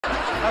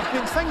I've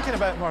been thinking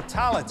about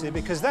mortality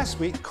because this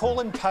week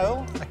Colin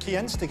Powell, a key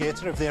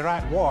instigator of the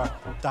Iraq War,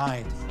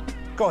 died.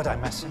 God, I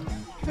miss him.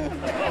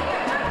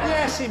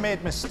 Yes, he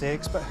made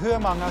mistakes, but who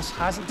among us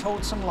hasn't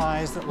told some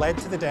lies that led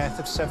to the death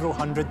of several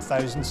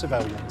 100,000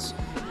 civilians?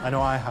 I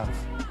know I have.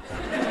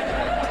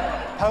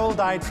 Powell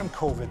died from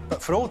COVID,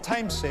 but for old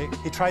time's sake,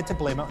 he tried to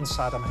blame it on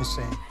Saddam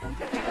Hussein.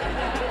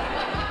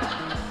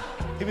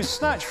 He was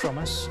snatched from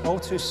us all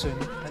too soon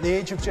at the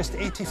age of just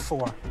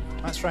 84.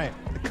 That's right,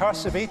 the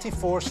curse of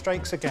 84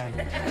 strikes again.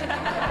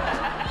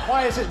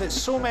 Why is it that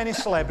so many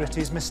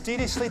celebrities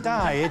mysteriously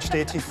die aged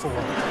 84?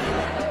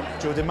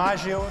 Joe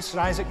DiMaggio, Sir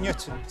Isaac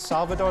Newton,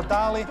 Salvador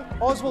Dali,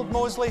 Oswald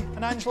Mosley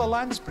and Angela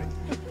Lansbury,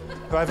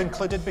 who I've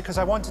included because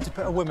I wanted to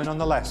put a woman on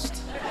the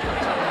list.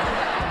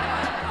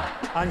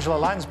 Angela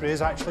Lansbury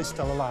is actually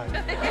still alive.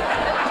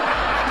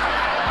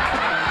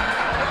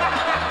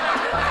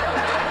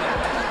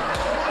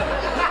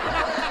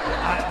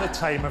 At the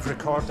time of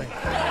recording.